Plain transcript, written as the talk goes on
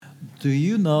Do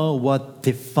you know what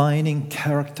defining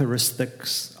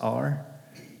characteristics are?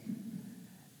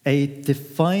 A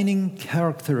defining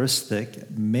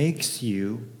characteristic makes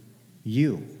you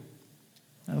you.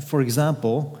 For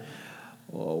example,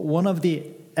 one of the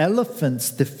elephant's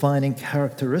defining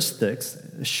characteristics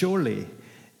surely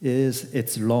is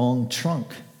its long trunk.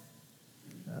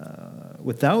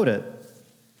 Without it,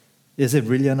 is it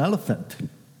really an elephant?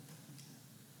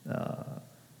 How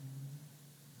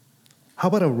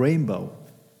about a rainbow?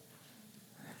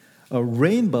 A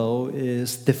rainbow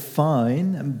is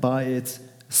defined by its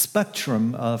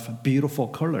spectrum of beautiful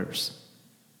colors.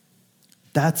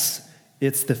 That's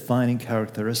its defining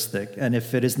characteristic. And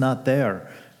if it is not there,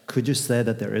 could you say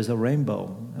that there is a rainbow?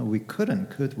 We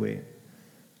couldn't, could we?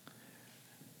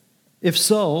 If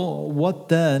so, what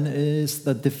then is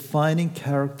the defining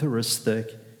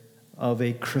characteristic of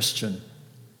a Christian?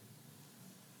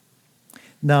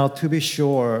 Now, to be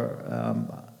sure,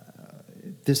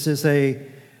 this is an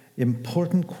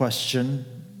important question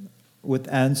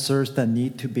with answers that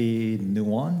need to be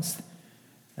nuanced.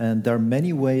 And there are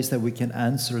many ways that we can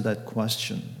answer that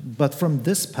question. But from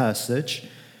this passage,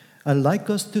 I'd like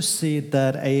us to see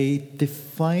that a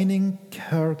defining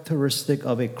characteristic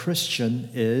of a Christian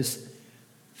is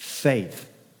faith.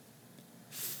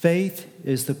 Faith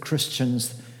is the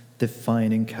Christian's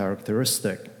defining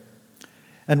characteristic.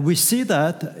 And we see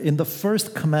that in the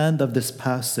first command of this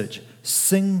passage,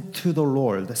 sing to the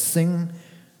Lord, sing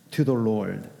to the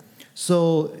Lord.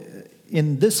 So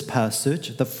in this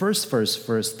passage, the first verse,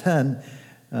 verse 10,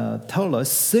 tell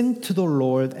us, sing to the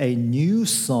Lord a new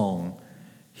song,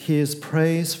 his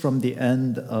praise from the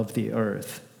end of the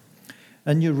earth.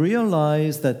 And you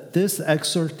realize that this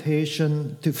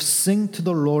exhortation to sing to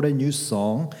the Lord a new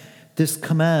song, this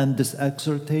command, this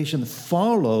exhortation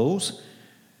follows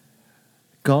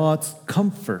God's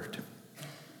comfort,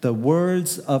 the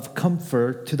words of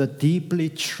comfort to the deeply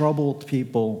troubled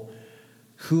people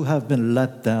who have been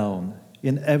let down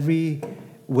in every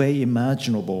way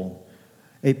imaginable,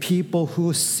 a people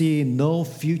who see no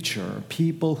future,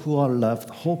 people who are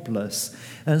left hopeless.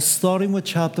 And starting with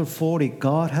chapter 40,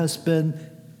 God has been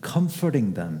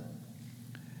comforting them.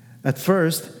 At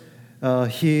first,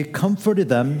 he comforted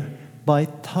them by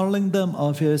telling them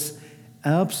of his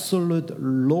absolute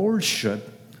lordship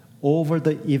over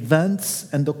the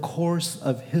events and the course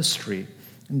of history.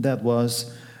 And that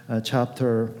was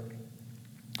chapter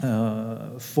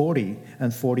 40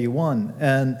 and 41.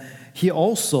 And he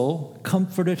also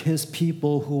comforted his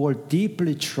people who were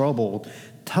deeply troubled,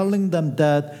 telling them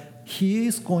that he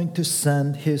is going to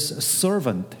send his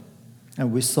servant.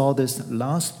 And we saw this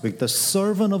last week, the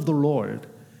servant of the Lord.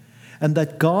 And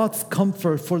that God's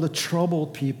comfort for the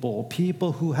troubled people,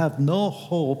 people who have no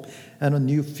hope and a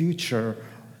new future,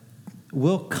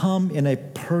 will come in a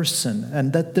person.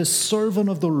 And that this servant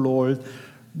of the Lord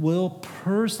will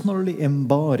personally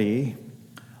embody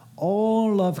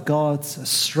all of God's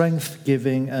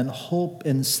strength-giving and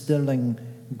hope-instilling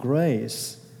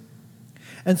grace.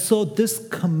 And so this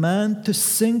command to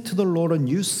sing to the Lord a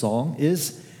new song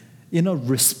is in a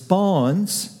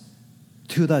response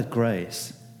to that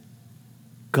grace.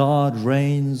 God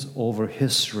reigns over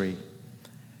history,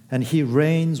 and he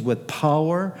reigns with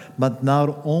power, but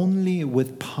not only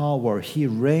with power, he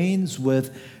reigns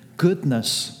with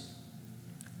goodness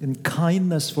and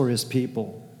kindness for his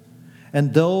people.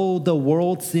 And though the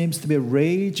world seems to be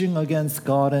raging against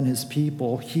God and his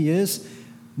people, he is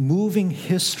moving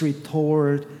history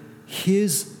toward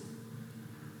his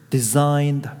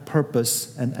designed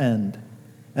purpose and end.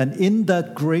 And in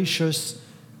that gracious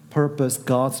purpose,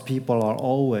 God's people are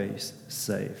always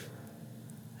safe.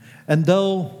 And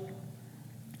though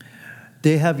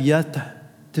they have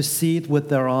yet to see it with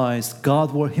their eyes,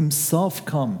 God will himself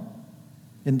come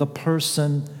in the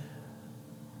person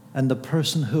and the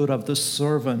personhood of the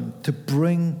servant to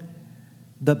bring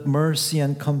that mercy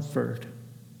and comfort.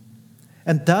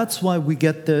 And that's why we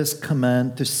get this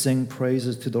command to sing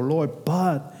praises to the Lord.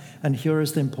 But, and here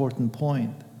is the important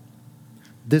point,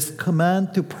 this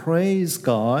command to praise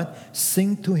God,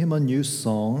 sing to him a new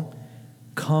song,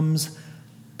 comes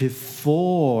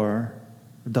before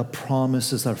the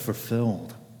promises are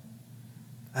fulfilled.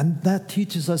 And that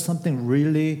teaches us something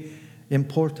really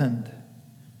important.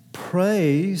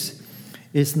 Praise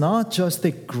is not just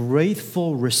a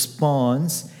grateful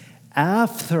response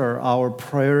after our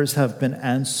prayers have been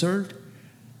answered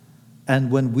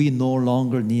and when we no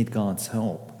longer need God's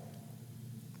help.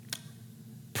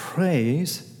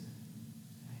 Praise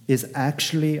is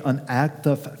actually an act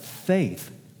of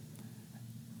faith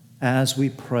as we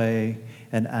pray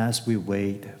and as we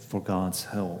wait for God's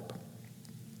help.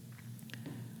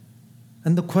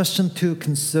 And the question to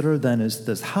consider then is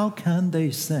this: how can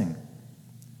they sing?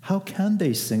 How can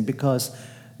they sing? Because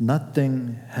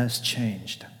nothing has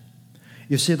changed.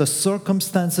 You see, the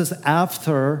circumstances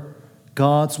after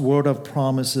God's word of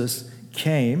promises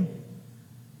came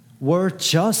were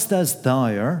just as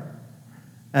dire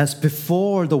as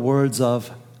before the words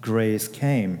of grace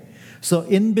came. So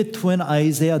in between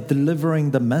Isaiah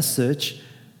delivering the message,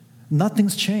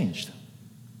 nothing's changed.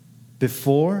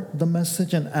 Before the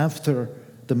message and after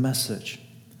the message.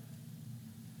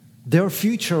 Their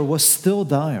future was still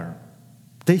dire.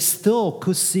 They still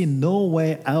could see no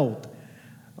way out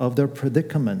of their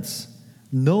predicaments,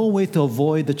 no way to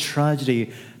avoid the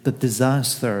tragedy, the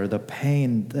disaster, the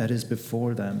pain that is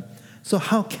before them. So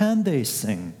how can they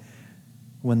sing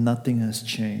when nothing has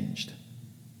changed?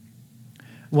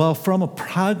 Well, from a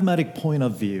pragmatic point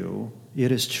of view,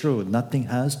 it is true, nothing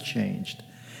has changed.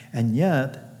 And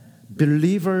yet,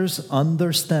 believers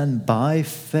understand by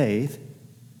faith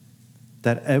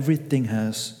that everything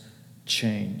has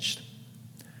changed.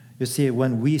 You see,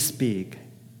 when we speak,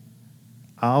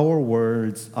 our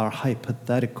words are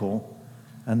hypothetical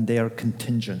and they are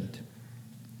contingent.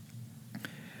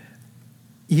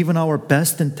 Even our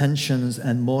best intentions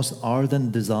and most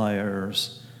ardent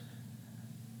desires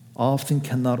often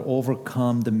cannot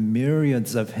overcome the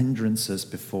myriads of hindrances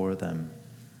before them.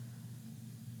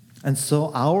 And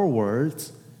so our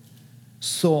words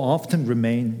so often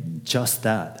remain just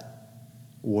that,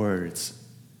 words.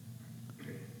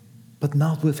 But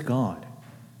not with God.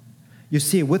 You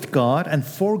see, with God and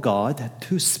for God,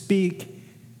 to speak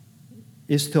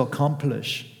is to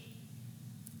accomplish.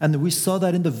 And we saw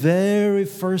that in the very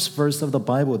first verse of the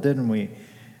Bible, didn't we?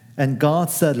 And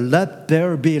God said, "Let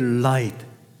there be light."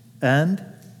 And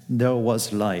there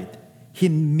was light. He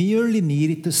merely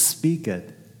needed to speak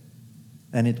it.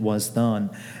 And it was done.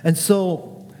 And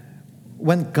so,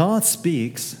 when God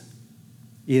speaks,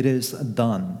 it is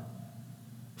done.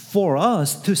 For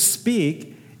us to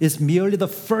speak is merely the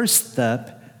first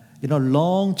step in a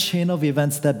long chain of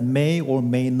events that may or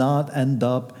may not end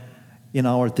up in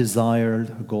our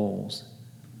desired goals.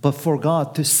 But for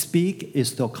God to speak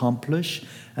is to accomplish,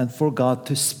 and for God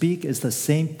to speak is the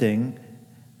same thing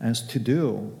as to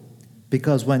do.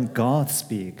 Because when God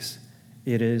speaks,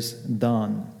 it is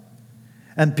done.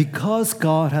 And because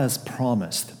God has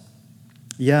promised,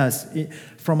 yes,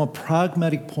 from a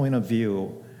pragmatic point of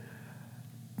view,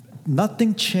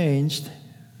 nothing changed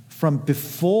from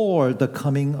before the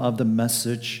coming of the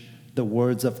message, the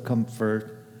words of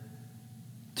comfort,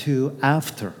 to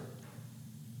after.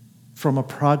 From a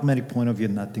pragmatic point of view,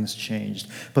 nothing's changed.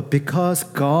 But because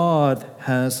God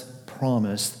has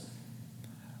promised,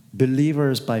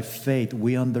 believers by faith,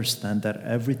 we understand that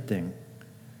everything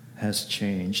has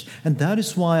changed. And that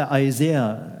is why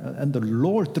Isaiah, and the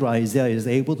Lord through Isaiah, is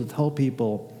able to tell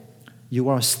people, you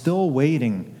are still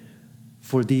waiting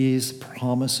for these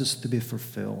promises to be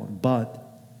fulfilled. But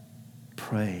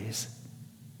praise.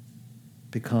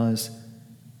 Because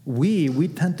we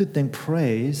tend to think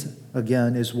praise,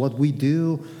 again, is what we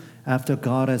do after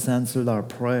God has answered our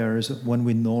prayers when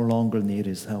we no longer need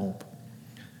His help.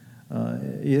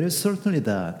 It is certainly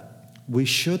that. We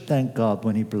should thank God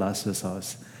when He blesses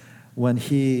us, when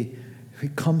He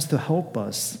comes to help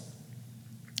us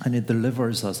and He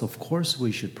delivers us. Of course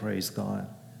we should praise God.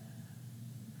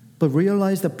 But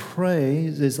realize that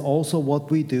praise is also what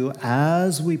we do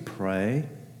as we pray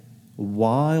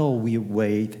while we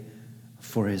wait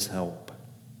for His help.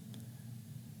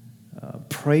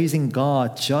 Praising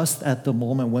God just at the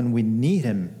moment when we need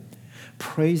Him.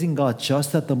 Praising God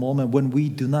just at the moment when we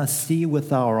do not see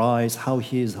with our eyes how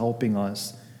He is helping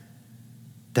us.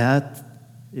 That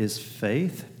is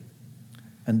faith,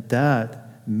 and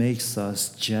that makes us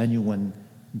genuine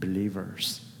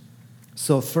believers.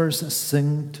 So first,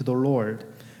 sing to the Lord.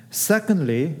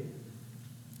 Secondly,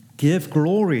 give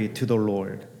glory to the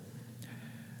Lord.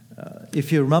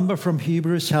 If you remember from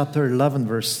Hebrews chapter 11,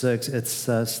 verse 6, it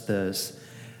says this,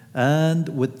 "And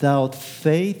without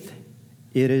faith,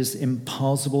 it is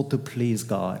impossible to please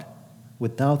God."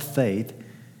 Without faith,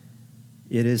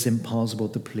 it is impossible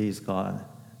to please God.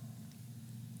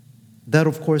 That,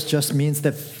 of course, just means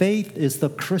that faith is the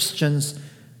Christian's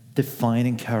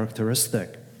defining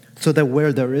characteristic. So that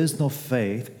where there is no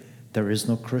faith, there is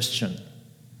no Christian.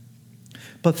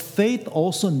 But faith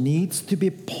also needs to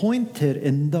be pointed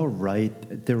in the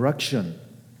right direction.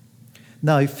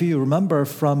 Now, if you remember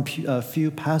from a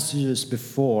few passages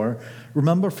before,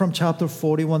 remember from chapter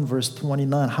 41, verse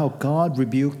 29, how God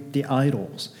rebuked the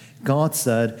idols. God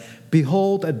said,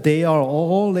 "Behold, they are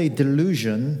all a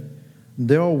delusion.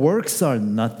 Their works are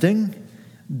nothing.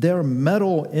 Their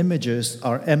metal images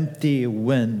are empty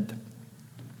wind."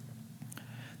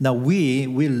 Now, we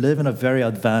live in a very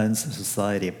advanced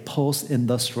society,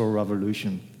 post-industrial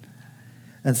revolution.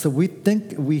 And so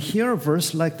we hear a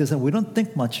verse like this and we don't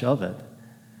think much of it.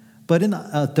 But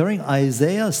during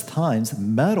Isaiah's times,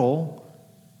 metal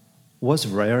was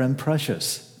rare and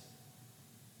precious.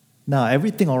 Now,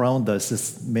 everything around us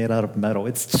is made out of metal.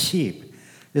 It's cheap.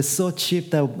 It's so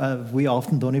cheap that we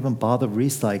often don't even bother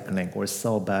recycling or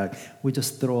sell back. We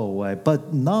just throw away.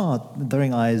 But not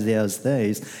during Isaiah's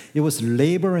days. It was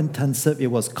labor intensive, it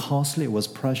was costly, it was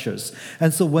precious.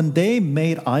 And so when they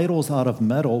made idols out of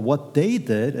metal, what they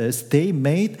did is they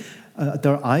made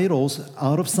their idols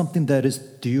out of something that is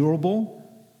durable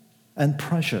and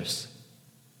precious.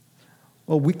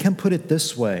 Well, we can put it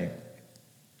this way.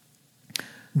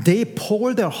 They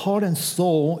poured their heart and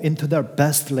soul into their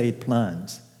best laid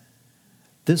plans.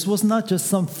 This was not just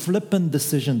some flippant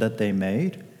decision that they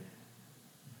made,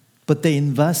 but they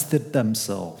invested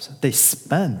themselves. They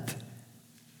spent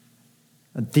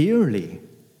dearly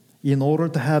in order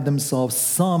to have themselves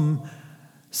some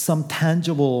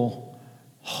tangible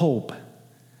hope,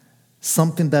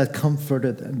 something that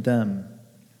comforted them.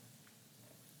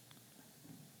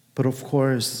 But of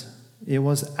course, it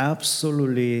was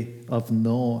absolutely of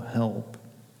no help.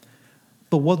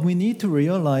 But what we need to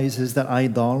realize is that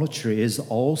idolatry is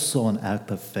also an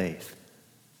act of faith.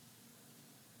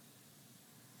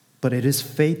 But it is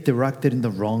faith directed in the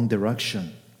wrong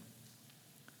direction.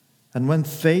 And when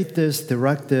faith is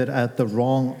directed at the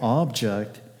wrong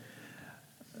object,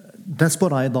 that's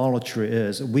what idolatry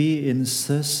is. We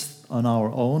insist on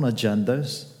our own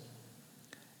agendas,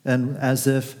 and as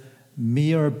if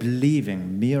mere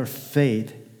believing, mere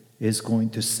faith is going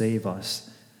to save us.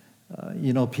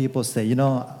 People say,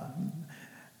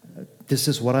 this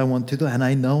is what I want to do, and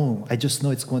I just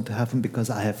know it's going to happen because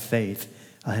I have faith.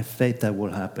 I have faith that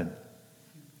will happen.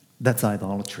 That's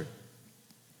idolatry.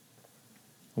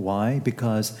 Why?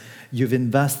 Because you've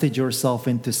invested yourself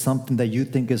into something that you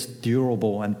think is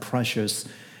durable and precious,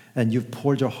 and you've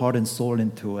poured your heart and soul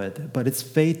into it. But it's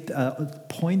faith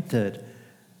pointed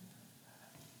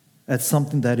at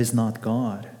something that is not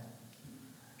God.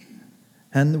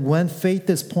 And when faith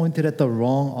is pointed at the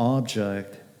wrong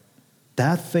object,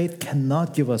 that faith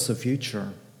cannot give us a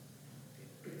future.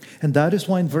 And that is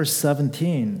why in verse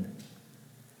 17,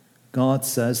 God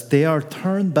says, "They are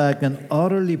turned back and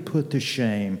utterly put to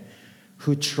shame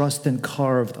who trust in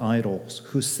carved idols,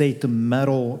 who say to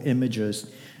metal images,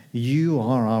 'You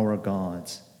are our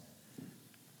gods.'"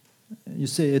 You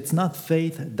see, it's not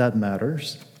faith that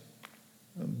matters,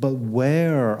 but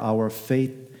where our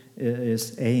faith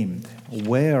is aimed,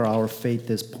 where our faith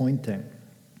is pointing.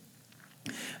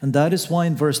 And that is why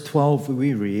in verse 12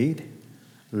 we read,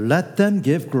 "Let them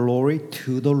give glory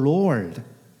to the Lord.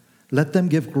 Let them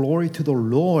give glory to the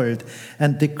Lord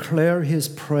and declare his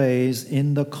praise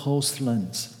in the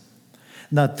coastlands."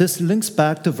 Now, this links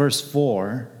back to verse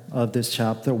 4 of this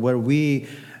chapter where we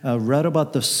read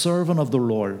about the servant of the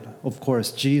Lord, of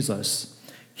course, Jesus.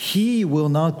 He will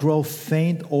not grow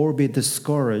faint or be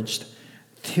discouraged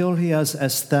till he has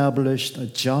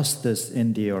established justice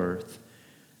in the earth,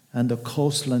 and the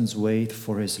coastlands wait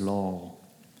for his law.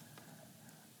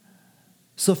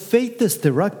 So faith is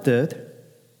directed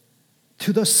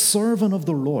to the servant of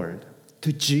the Lord,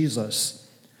 to Jesus,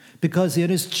 because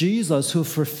it is Jesus who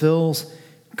fulfills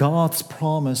God's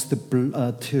promise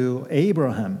to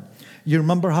Abraham. You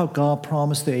remember how God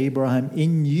promised to Abraham,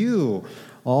 "In you,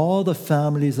 all the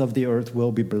families of the earth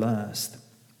will be blessed."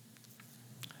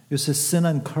 You see, sin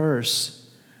and curse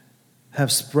have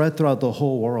spread throughout the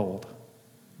whole world.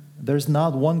 There's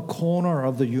not one corner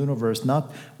of the universe,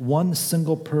 not one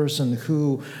single person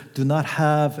who do not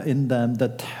have in them the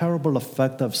terrible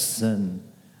effect of sin.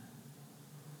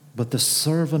 But the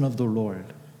servant of the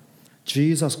Lord,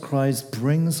 Jesus Christ,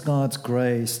 brings God's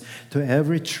grace to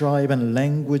every tribe and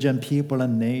language and people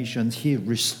and nations. He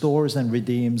restores and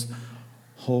redeems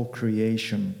whole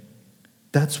creation.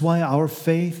 That's why our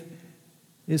faith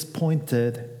is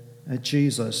pointed at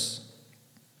Jesus.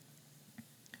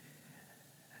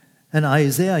 And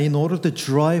Isaiah, in order to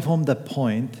drive home that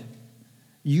point,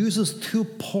 uses two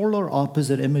polar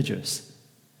opposite images.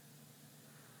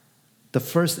 The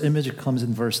first image comes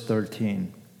in verse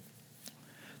 13.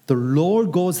 "The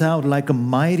Lord goes out like a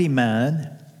mighty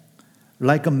man,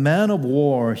 like a man of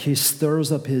war, he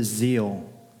stirs up his zeal."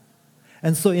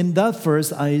 And so in that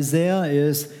verse, Isaiah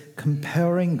is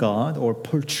comparing God or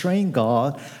portraying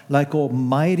God like a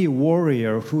mighty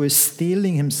warrior who is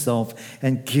steeling himself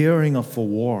and gearing up for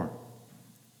war.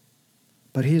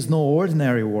 But he is no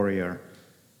ordinary warrior.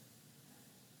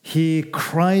 He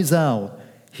cries out,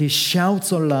 he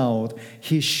shouts aloud,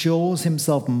 he shows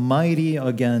himself mighty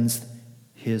against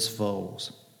his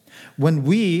foes. When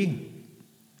we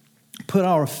put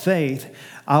our faith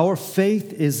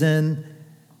is in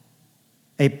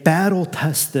a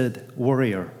battle-tested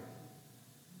warrior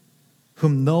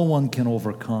whom no one can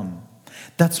overcome.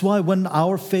 That's why when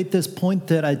our faith is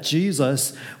pointed at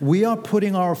Jesus, we are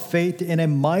putting our faith in a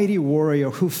mighty warrior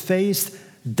who faced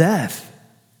death,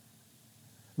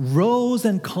 rose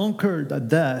and conquered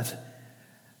death,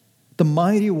 the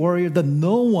mighty warrior that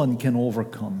no one can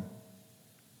overcome.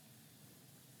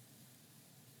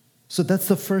 So that's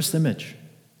the first image.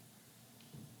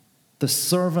 The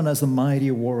servant as a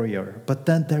mighty warrior. But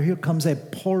then here comes a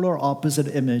polar opposite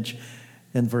image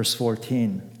in verse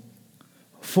 14.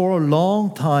 For a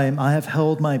long time I have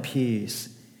held my peace.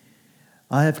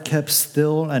 I have kept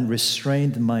still and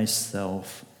restrained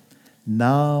myself.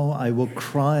 Now I will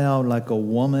cry out like a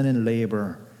woman in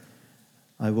labor.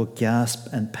 I will gasp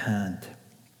and pant.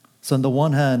 So on the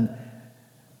one hand,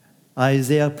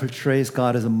 Isaiah portrays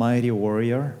God as a mighty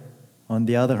warrior. On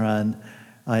the other hand,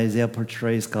 Isaiah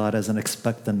portrays God as an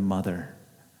expectant mother.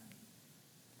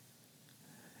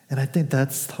 And I think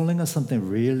that's telling us something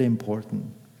really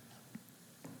important.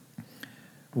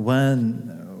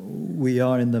 When we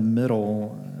are in the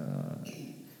middle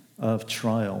of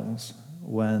trials,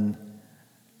 when,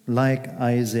 like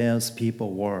Isaiah's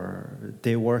people were,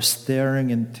 they were staring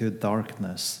into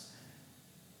darkness,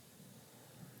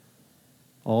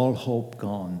 all hope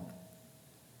gone,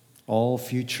 all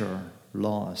future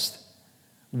lost.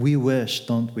 We wish,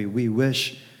 don't we? We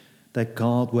wish that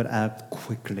God would act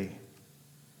quickly.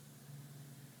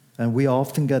 And we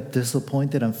often get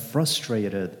disappointed and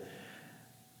frustrated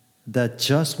that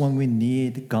just when we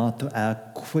need God to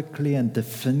act quickly and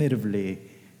definitively,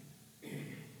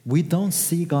 we don't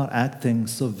see God acting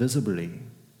so visibly.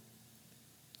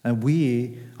 And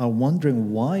we are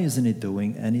wondering, why isn't he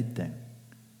doing anything?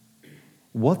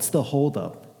 What's the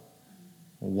holdup?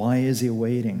 Why is he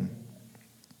waiting?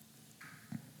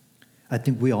 I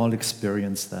think we all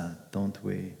experience that, don't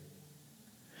we?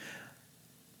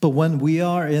 But when we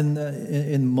are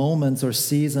in moments or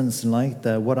seasons like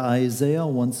that, what Isaiah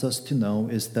wants us to know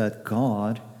is that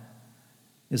God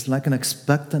is like an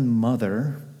expectant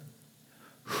mother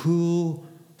who,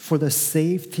 for the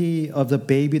safety of the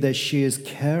baby that she is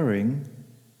carrying,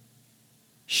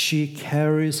 she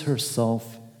carries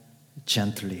herself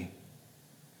gently.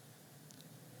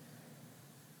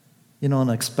 You know, an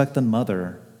expectant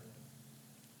mother,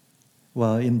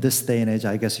 well, in this day and age,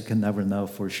 I guess you can never know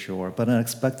for sure, but an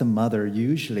expectant mother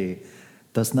usually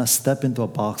does not step into a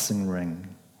boxing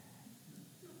ring,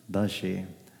 does she?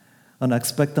 An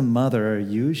expectant mother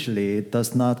usually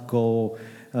does not go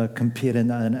compete in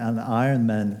an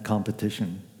Ironman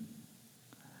competition.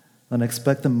 An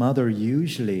expectant mother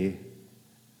usually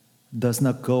does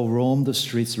not go roam the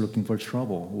streets looking for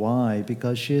trouble. Why?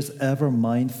 Because she is ever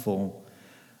mindful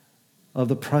of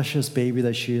the precious baby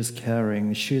that she is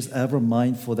carrying. She is ever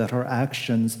mindful that her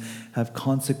actions have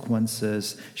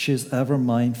consequences. She is ever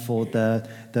mindful that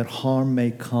harm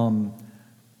may come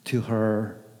to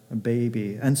her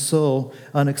baby. And so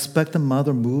an expectant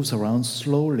mother moves around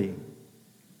slowly.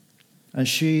 And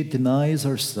she denies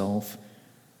herself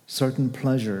certain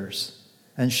pleasures.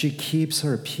 And she keeps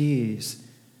her peace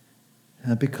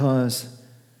because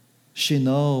she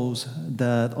knows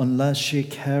that unless she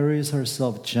carries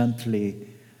herself gently,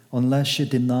 unless she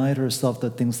denied herself the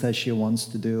things that she wants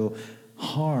to do,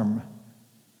 harm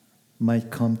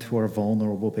might come to her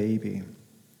vulnerable baby.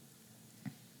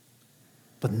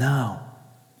 But now,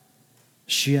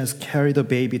 she has carried the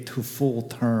baby to full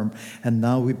term, and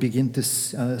now we begin to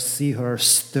see her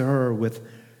stir with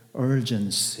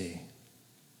urgency.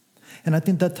 And I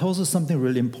think that tells us something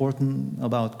really important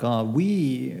about God.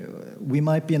 We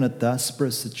might be in a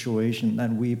desperate situation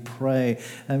and we pray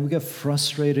and we get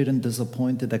frustrated and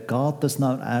disappointed that God does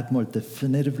not act more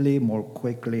definitively, more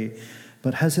quickly.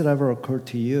 But has it ever occurred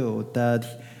to you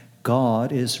that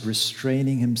God is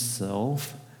restraining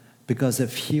himself because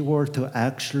if he were to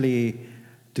actually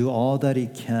do all that he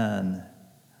can,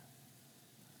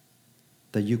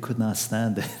 that you could not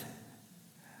stand it?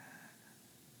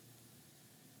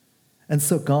 And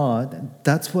so God,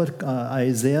 that's what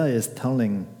Isaiah is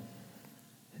telling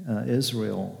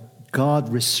Israel. God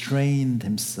restrained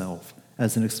himself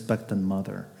as an expectant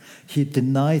mother. He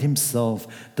denied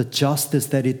himself the justice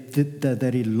that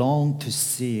he longed to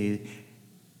see,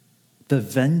 the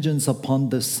vengeance upon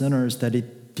the sinners that he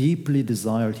deeply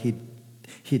desired.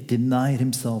 He denied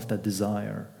himself that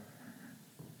desire.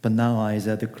 But now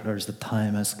Isaiah declares the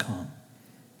time has come.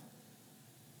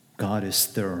 God is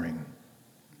stirring.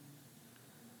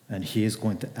 And he is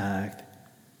going to act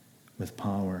with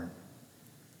power.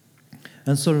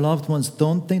 And so, loved ones,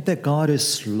 don't think that God is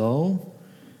slow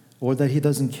or that He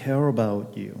doesn't care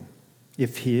about you.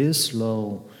 If He is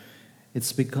slow,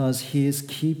 it's because He is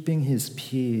keeping His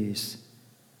peace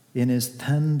in His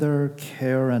tender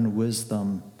care and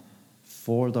wisdom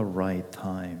for the right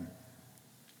time.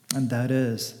 And that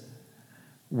is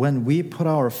when we put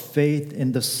our faith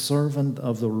in the servant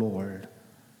of the Lord,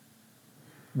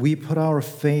 we put our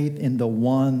faith in the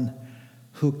one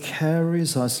who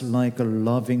carries us like a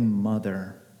loving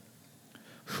mother,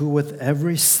 who with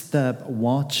every step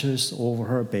watches over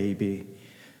her baby,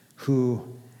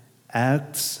 who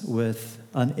acts with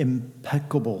an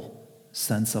impeccable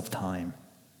sense of time.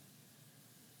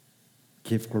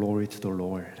 Give glory to the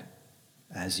Lord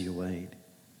as you wait.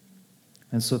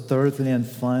 And so thirdly and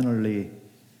finally,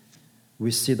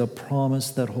 we see the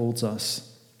promise that holds us.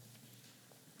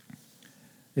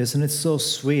 Isn't it so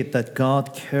sweet that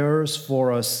God cares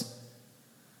for us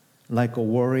like a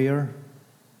warrior,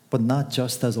 but not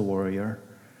just as a warrior.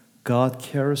 God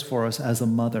cares for us as a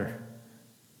mother,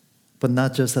 but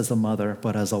not just as a mother,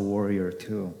 but as a warrior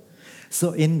too.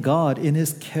 So in God, in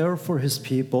His care for His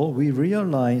people, we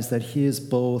realize that He is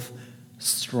both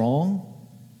strong,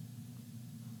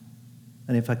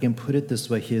 and if I can put it this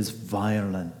way, He is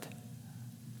violent.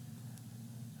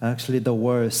 Actually, the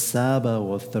word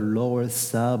Sabaoth, the Lord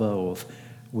Sabaoth,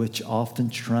 which often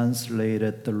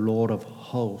translated the Lord of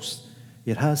hosts,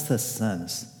 it has that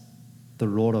sense, the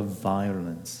Lord of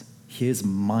violence. He is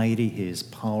mighty, He is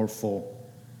powerful,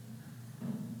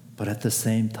 but at the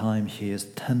same time, He is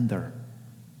tender.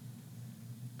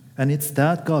 And it's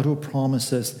that God who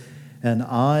promises, and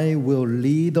I will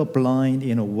lead the blind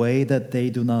in a way that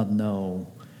they do not know.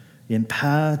 In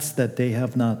paths that they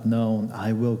have not known,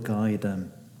 I will guide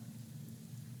them.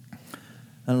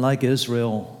 And like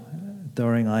Israel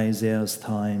during Isaiah's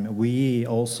time, we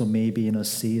also may be in a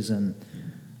season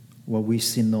where we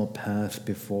see no path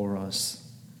before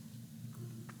us.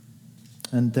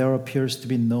 And there appears to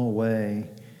be no way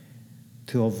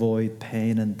to avoid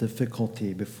pain and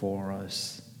difficulty before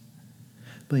us.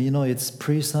 But it's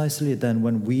precisely then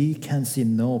when we can see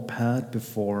no path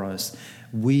before us,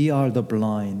 we are the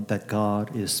blind that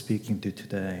God is speaking to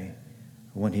today.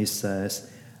 When He says,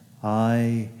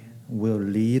 I will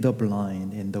lead the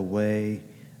blind in the way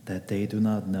that they do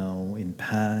not know, in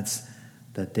paths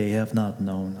that they have not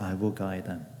known, I will guide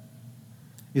them.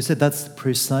 You said that's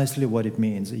precisely what it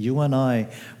means. You and I,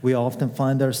 we often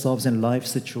find ourselves in life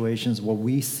situations where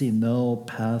we see no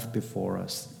path before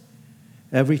us.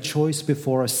 Every choice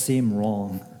before us seems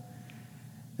wrong,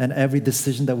 and every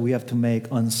decision that we have to make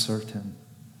uncertain.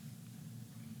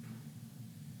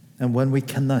 And when we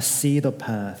cannot see the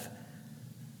path,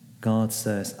 God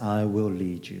says, I will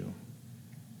lead you.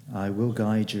 I will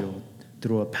guide you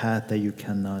through a path that you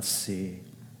cannot see.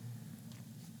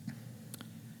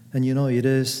 And it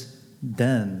is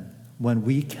then, when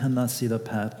we cannot see the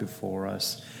path before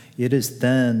us, it is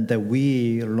then that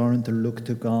we learn to look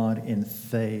to God in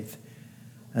faith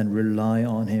and rely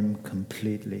on Him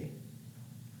completely.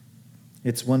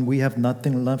 It's when we have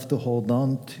nothing left to hold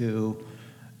on to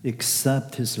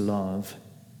except His love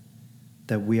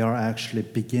that we are actually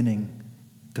beginning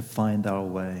to find our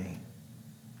way.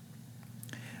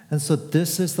 And so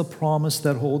this is the promise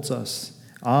that holds us.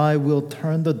 I will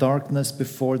turn the darkness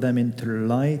before them into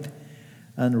light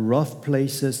and rough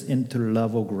places into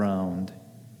level ground.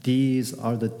 These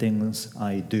are the things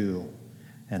I do,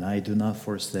 and I do not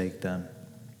forsake them.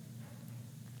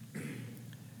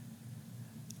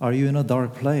 Are you in a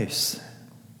dark place?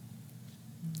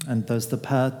 And does the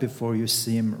path before you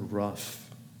seem rough?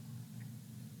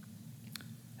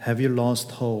 Have you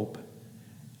lost hope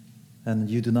and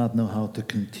you do not know how to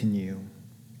continue?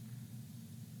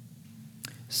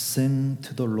 Sing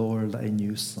to the Lord a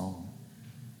new song.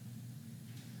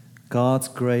 God's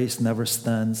grace never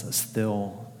stands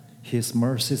still. His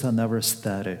mercies are never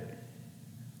static.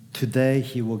 Today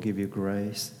He will give you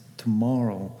grace.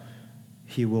 Tomorrow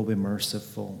He will be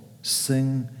merciful.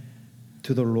 Sing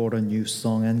to the Lord a new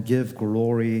song and give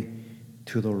glory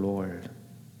to the Lord.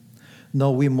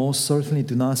 No, we most certainly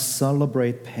do not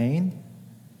celebrate pain,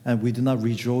 and we do not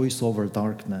rejoice over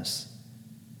darkness.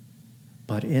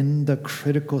 But in the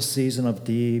critical season of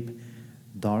deep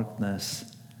darkness,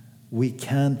 we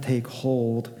can take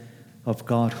hold of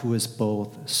God who is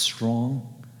both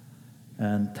strong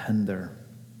and tender.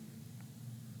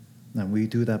 And we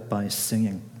do that by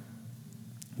singing.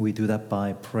 We do that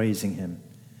by praising Him.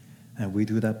 And we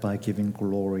do that by giving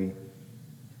glory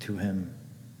to Him.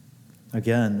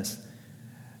 Again,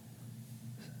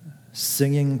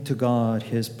 singing to God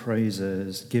His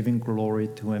praises, giving glory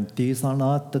to Him. These are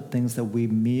not the things that we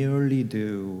merely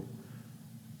do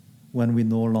when we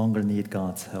no longer need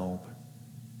God's help.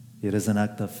 It is an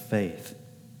act of faith.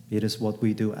 It is what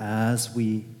we do as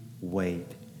we wait,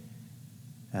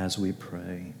 as we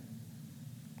pray.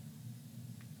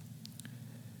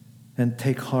 And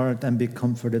take heart and be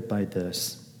comforted by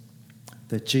this,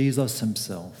 that Jesus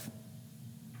himself,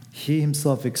 he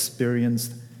himself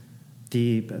experienced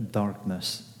deep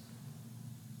darkness.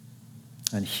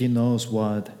 And he knows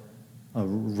what a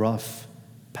rough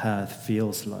path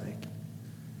feels like.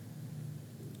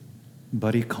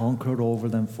 But he conquered over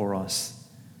them for us.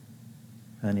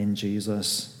 And in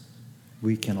Jesus,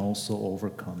 we can also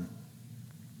overcome.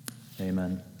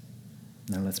 Amen.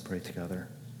 Now let's pray together.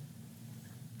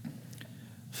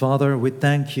 Father, we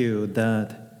thank you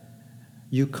that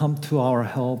you come to our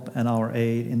help and our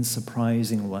aid in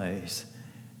surprising ways.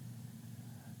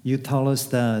 You tell us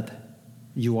that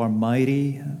you are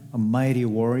mighty, a mighty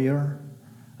warrior,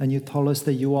 and you tell us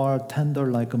that you are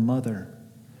tender like a mother.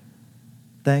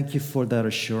 Thank you for that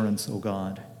assurance, O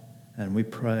God, and we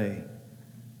pray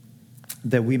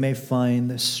that we may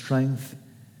find strength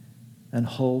and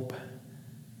hope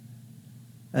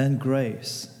and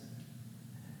grace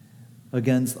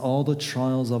against all the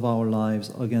trials of our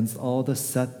lives, against all the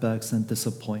setbacks and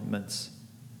disappointments.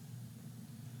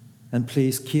 And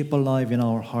please keep alive in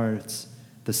our hearts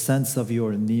the sense of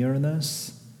your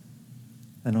nearness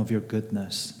and of your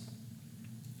goodness.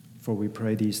 For we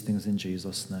pray these things in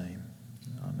Jesus' name.